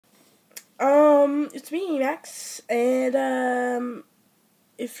It's me, Max, and,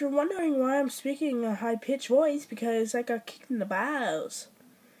 if you're wondering why I'm speaking a high-pitched voice, because I got kicked in the balls.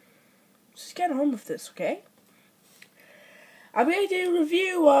 Just get home with this, okay? I'm going to do a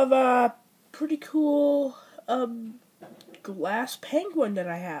review of a pretty cool, glass penguin that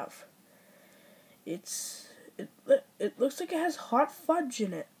I have. It looks like it has hot fudge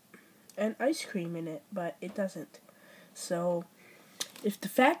in it, and ice cream in it, but it doesn't. So, if the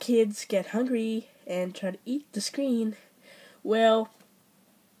fat kids get hungry and try to eat the screen, well,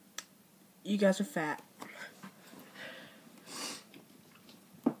 you guys are fat.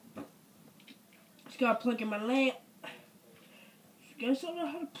 Just gotta plug in my lamp. If you guys don't know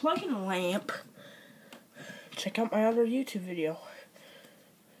how to plug in a lamp, check out my other YouTube video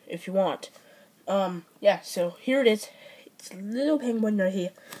if you want. Yeah, so here it is. It's a little penguin right here.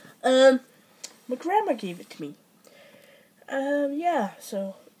 My grandma gave it to me. Yeah,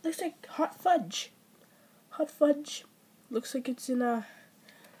 so looks like hot fudge. Hot fudge. Looks like it's in a,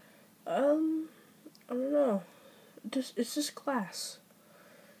 I don't know. It's just glass.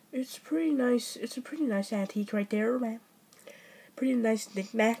 It's pretty nice. It's a pretty nice antique right there, man. Pretty nice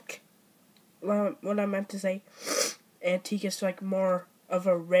knick-knack. What I meant to say. Antique is like more of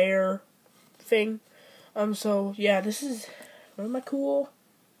a rare thing. So yeah, this is one of my cool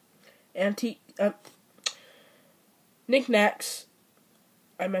antique, knickknacks.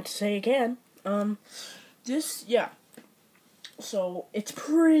 I meant to say again. Yeah. So it's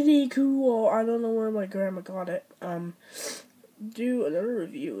pretty cool. I don't know where my grandma got it. Do another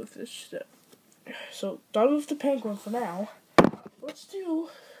review of this shit. So done with the penguin for now. Let's do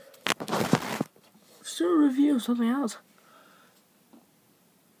a review of something else.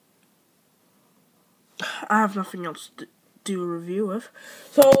 I have nothing else to do a review of.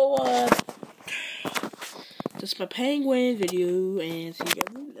 So, this is my penguin video, and see you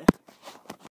guys later.